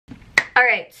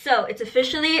Alright, so it's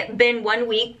officially been 1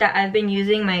 week that I've been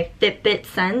using my Fitbit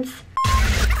Sense.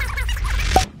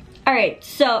 Alright,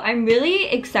 so I'm really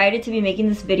excited to be making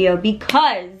this video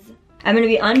because I'm gonna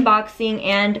be unboxing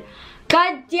and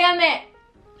god damn it!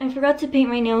 I forgot to paint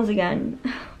my nails again.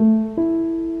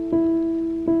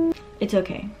 It's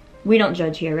okay. We don't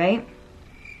judge here, right?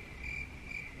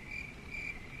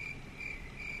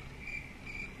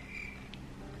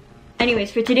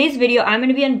 Anyways, for today's video, I'm going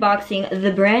to be unboxing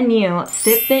the brand new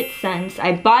Fitbit Sense.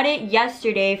 I bought it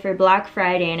yesterday for Black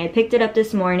Friday and I picked it up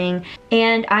this morning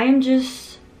and I am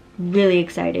just really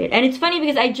excited. And it's funny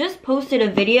because I just posted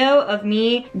a video of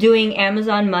me doing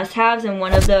Amazon must-haves, and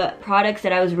one of the products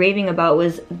that I was raving about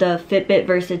was the Fitbit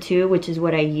Versa 2, which is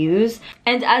what I use.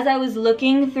 And as I was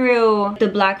looking through the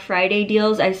Black Friday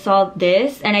deals, I saw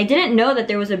this and I didn't know that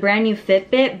there was a brand new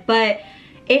Fitbit, but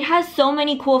it has so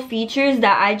many cool features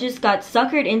that I just got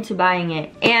suckered into buying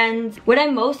it. And what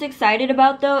I'm most excited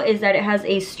about though is that it has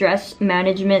a stress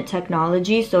management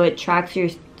technology, so it tracks your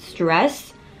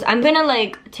stress. I'm gonna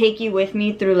like take you with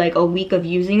me through like a week of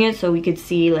using it so we could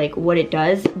see like what it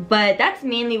does, but that's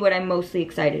mainly what I'm mostly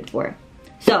excited for.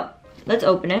 So let's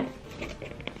open it.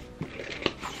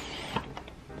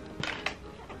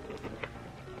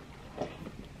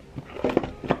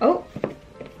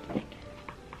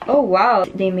 Oh wow,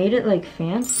 they made it like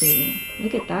fancy.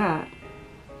 Look at that.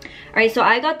 Alright, so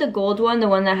I got the gold one, the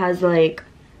one that has like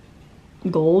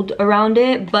gold around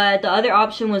it, but the other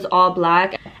option was all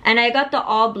black. And I got the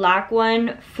all black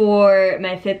one for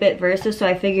my Fitbit Versa, so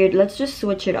I figured let's just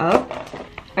switch it up.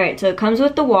 Alright, so it comes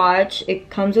with the watch, it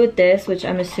comes with this, which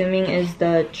I'm assuming is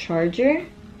the charger.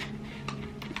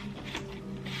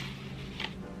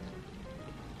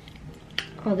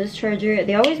 Oh, this charger,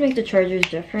 they always make the chargers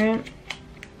different.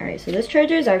 Alright, so this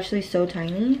charger is actually so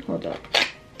tiny. Hold up.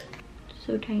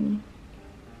 So tiny.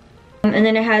 And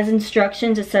then it has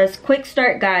instructions. It says, quick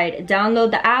start guide.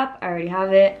 Download the app. I already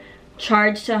have it.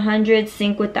 Charge to 100.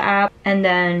 Sync with the app. And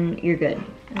then you're good.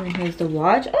 And then here's the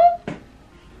watch. Oh!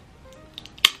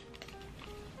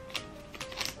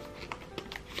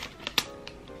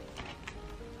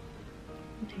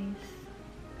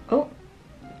 Oh,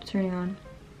 it's turning on.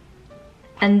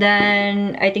 And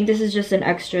then I think this is just an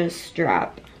extra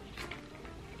strap.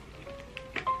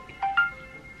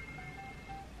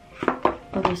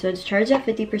 Okay, so it's charged at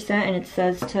 50% and it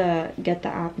says to get the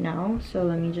app now. So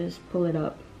let me just pull it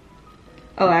up.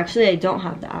 Oh, actually I don't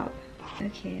have the app.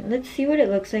 Okay, let's see what it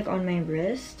looks like on my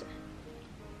wrist.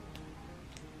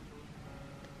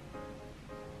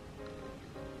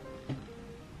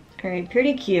 Alright,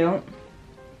 pretty cute.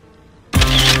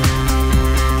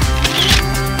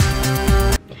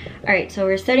 Alright, so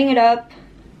we're setting it up.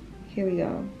 Here we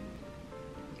go.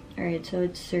 Alright, so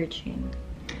it's searching.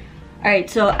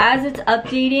 Alright, so as it's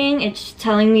updating, it's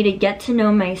telling me to get to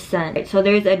know my Sense. So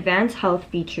there's advanced health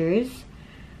features,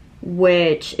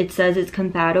 which it says it's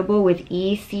compatible with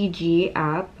ECG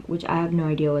app, which I have no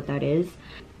idea what that is.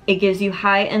 It gives you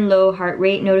high and low heart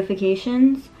rate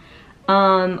notifications.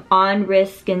 On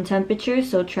wrist skin temperature,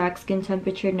 so track skin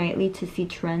temperature nightly to see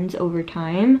trends over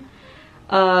time.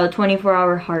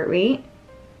 24-hour heart rate,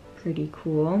 pretty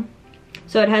cool.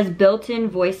 So it has built-in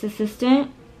voice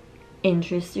assistant.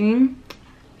 Interesting.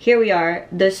 Here we are,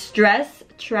 the stress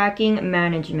tracking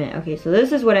management. Okay, so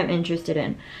this is what I'm interested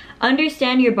in.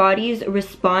 Understand your body's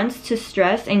response to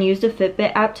stress and use the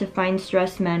Fitbit app to find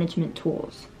stress management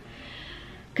tools.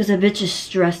 Cause a bitch is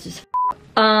stressed as f.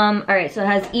 Alright, so it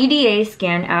has EDA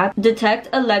scan app.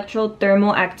 Detect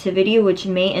electrothermal activity, which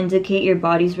may indicate your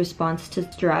body's response to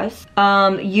stress.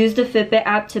 Use the Fitbit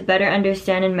app to better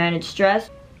understand and manage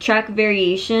stress. Track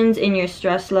variations in your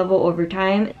stress level over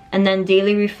time. And then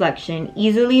daily reflection.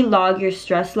 Easily log your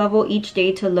stress level each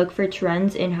day to look for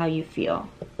trends in how you feel.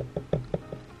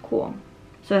 Cool.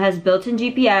 So it has built-in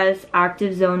GPS,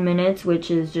 active zone minutes, which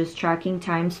is just tracking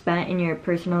time spent in your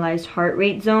personalized heart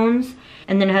rate zones.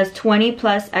 And then it has 20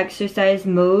 plus exercise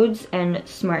modes and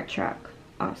smart track.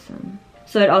 Awesome.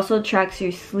 So it also tracks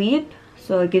your sleep.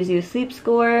 So it gives you a sleep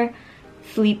score,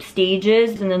 sleep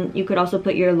stages, and then you could also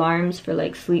put your alarms for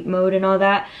like sleep mode and all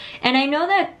that. And I know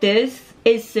that this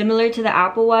is similar to the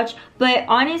Apple Watch, but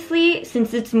honestly,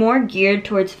 since it's more geared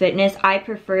towards fitness, I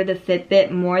prefer the Fitbit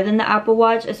more than the Apple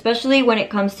Watch, especially when it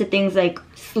comes to things like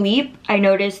sleep. I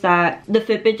noticed that the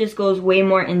Fitbit just goes way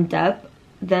more in depth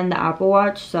than the Apple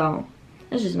Watch, so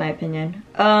that's just my opinion.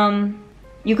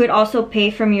 You could also pay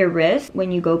from your wrist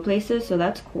when you go places, so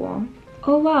that's cool.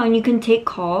 Oh wow, and you can take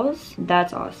calls.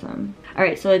 That's awesome.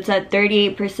 Alright, so it's at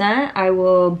 38%. I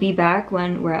will be back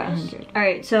when we're at 100.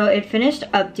 Alright, so it finished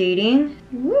updating.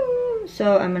 Woo!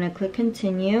 So I'm gonna click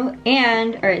continue.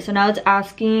 And all right, so now it's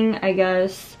asking, I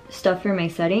guess, stuff for my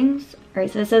settings. All right,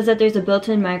 so it says that there's a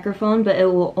built-in microphone, but it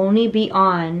will only be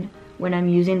on when I'm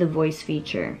using the voice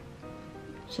feature.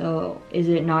 So is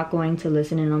it not going to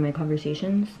listen in on my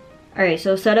conversations? All right,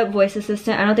 so set up voice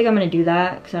assistant. I don't think I'm gonna do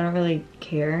that because I don't really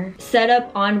care. Set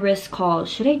up on risk calls.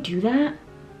 Should I do that?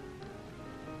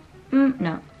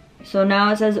 No. So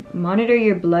now it says monitor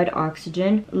your blood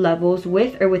oxygen levels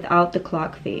with or without the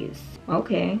clock phase.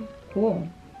 Okay, cool.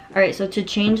 All right, so to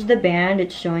change the band,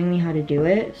 it's showing me how to do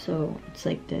it. So it's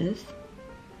like this.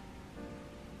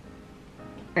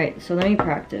 All right, so let me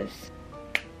practice.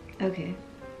 Okay.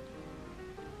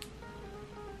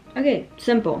 Okay,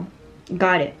 simple.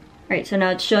 Got it. All right, so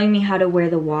now it's showing me how to wear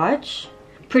the watch.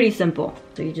 Pretty simple.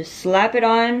 So you just slap it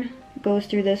on, goes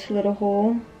through this little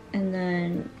hole, and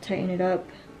then tighten it up,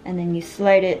 and then you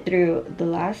slide it through the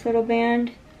last little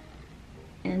band,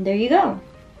 and there you go.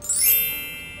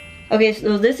 Okay,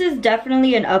 so this is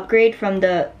definitely an upgrade from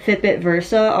the Fitbit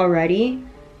Versa already.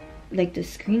 Like, the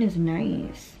screen is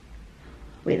nice.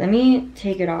 Wait, let me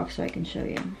take it off so I can show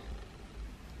you.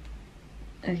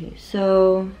 Okay,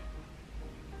 so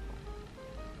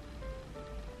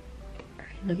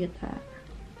alright, look at that.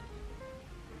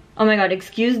 Oh my god,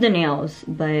 excuse the nails,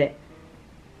 but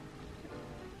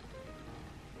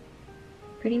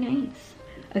pretty nice.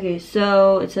 Okay,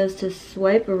 so it says to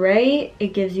swipe right,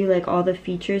 it gives you like all the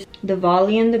features, the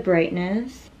volume, the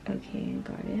brightness. Okay,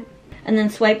 got it. And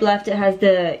then swipe left, it has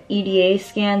the EDA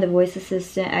scan, the voice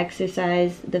assistant,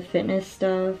 exercise, the fitness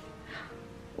stuff.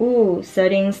 Ooh,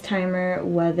 settings, timer,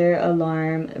 weather,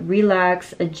 alarm,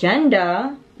 relax,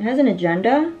 agenda. It has an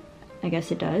agenda? I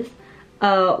guess it does.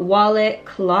 Wallet,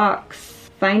 clocks,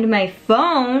 find my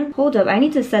phone. Hold up, I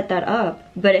need to set that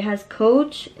up. But it has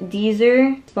Coach,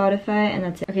 Deezer, Spotify, and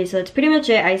that's it. Okay, so that's pretty much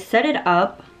it. I set it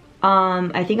up.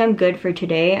 I think I'm good for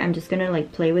today. I'm just gonna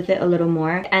like play with it a little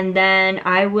more. And then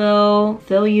I will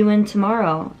fill you in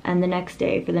tomorrow and the next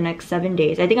day for the next 7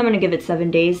 days. I think I'm gonna give it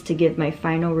 7 days to give my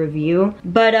final review.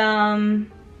 But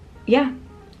yeah,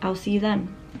 I'll see you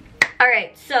then.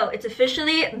 Alright, so it's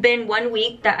officially been 1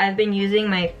 week that I've been using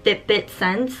my Fitbit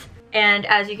Sense. And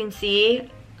as you can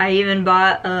see, I even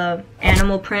bought a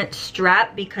animal print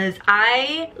strap because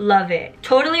I love it.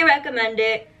 Totally recommend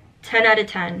it. 10 out of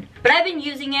 10. But I've been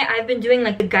using it. I've been doing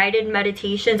like the guided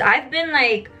meditations. I've been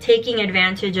like taking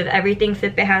advantage of everything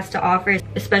Fitbit has to offer,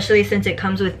 especially since it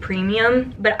comes with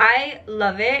premium. But I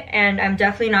love it and I'm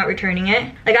definitely not returning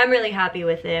it. Like, I'm really happy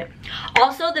with it.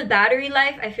 Also, the battery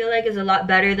life I feel like is a lot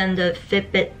better than the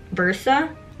Fitbit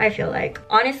Versa. I feel like.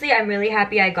 Honestly, I'm really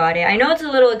happy I got it. I know it's a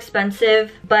little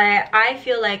expensive, but I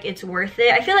feel like it's worth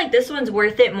it. I feel like this one's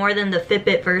worth it more than the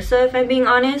Fitbit Versa, if I'm being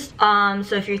honest.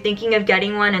 So if you're thinking of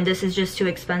getting one and this is just too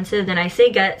expensive, then I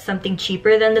say get something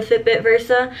cheaper than the Fitbit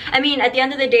Versa. I mean, at the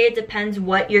end of the day, it depends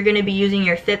what you're gonna be using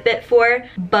your Fitbit for,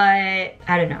 but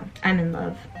I don't know. I'm in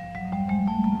love.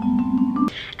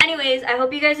 Anyways, I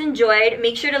hope you guys enjoyed.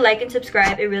 Make sure to like and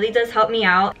subscribe. It really does help me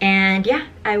out. And yeah,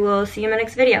 I will see you in my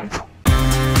next video.